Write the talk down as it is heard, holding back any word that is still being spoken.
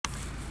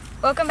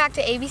Welcome back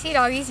to ABC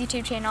Doggy's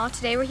YouTube channel.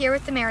 Today we're here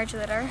with the marriage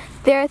litter.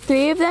 There are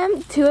 3 of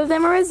them. 2 of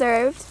them are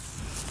reserved.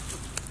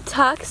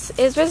 Tux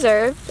is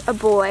reserved, a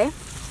boy.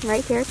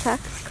 Right here,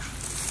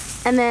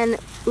 Tux. And then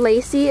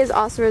Lacey is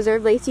also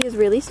reserved. Lacey is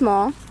really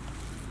small.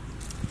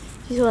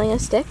 She's holding a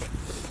stick.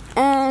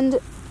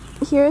 And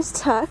here's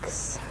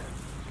Tux.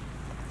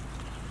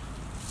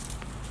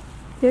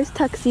 Here's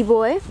Tuxie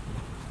boy.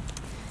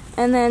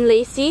 And then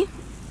Lacey,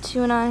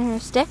 chewing on her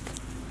stick.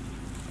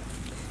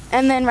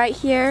 And then right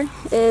here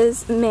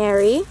is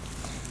Mary.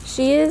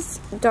 She is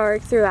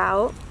dark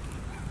throughout.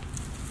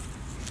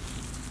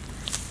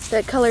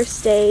 The color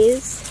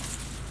stays.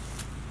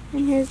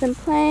 And here's them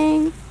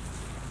playing.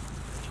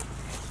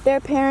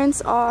 Their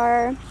parents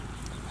are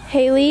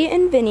Haley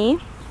and Vinny.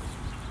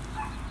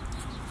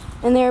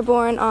 And they were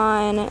born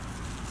on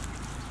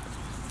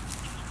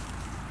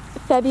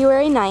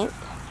February 9th.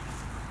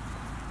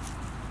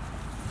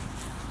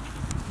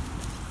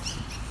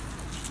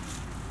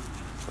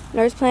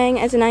 They're playing.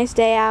 It's a nice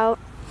day out.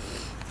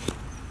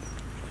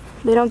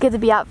 They don't get to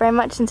be out very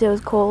much since it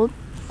was cold,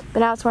 but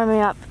now it's warming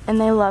up and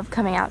they love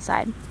coming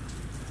outside.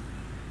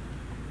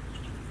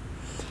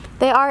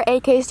 They are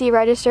AKC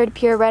registered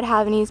purebred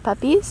Havanese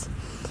puppies.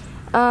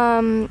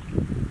 And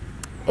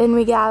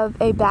we have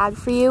a bag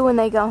for you when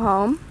they go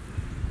home.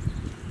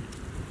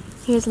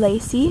 Here's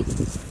Lacey.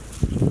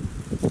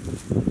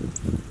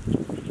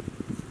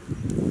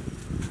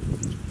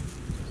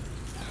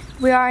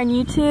 We are on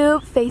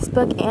YouTube,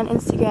 Facebook, and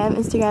Instagram.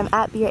 Instagram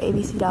at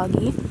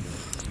ABCdoggy.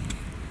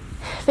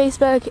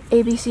 Facebook,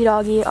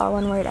 ABCdoggy, all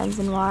one word, ends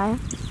in Y.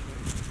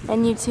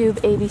 And YouTube,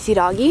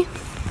 ABCdoggy.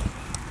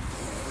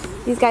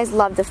 These guys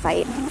love to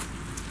fight.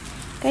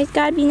 Guys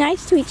gotta be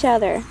nice to each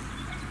other.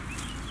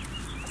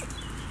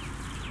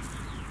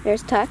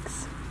 There's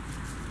Tux.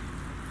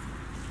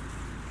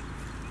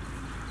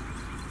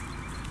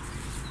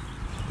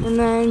 And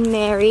then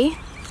Mary.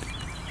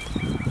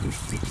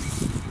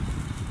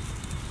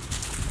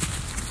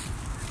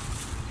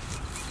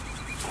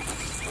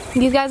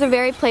 These guys are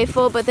very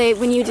playful, but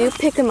when you do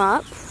pick them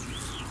up,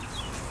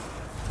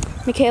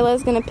 Michaela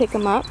is going to pick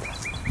them up,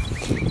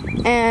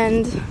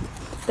 and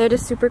they're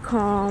just super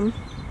calm,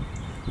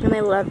 and they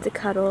love to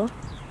cuddle.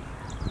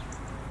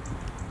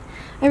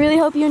 I really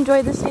hope you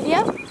enjoyed this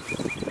video,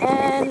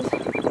 and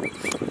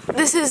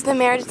this is the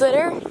marriage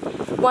litter.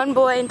 1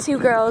 boy and 2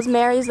 girls.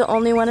 Mary's the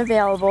only one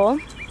available.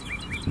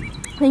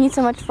 Thank you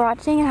so much for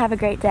watching, and have a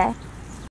great day.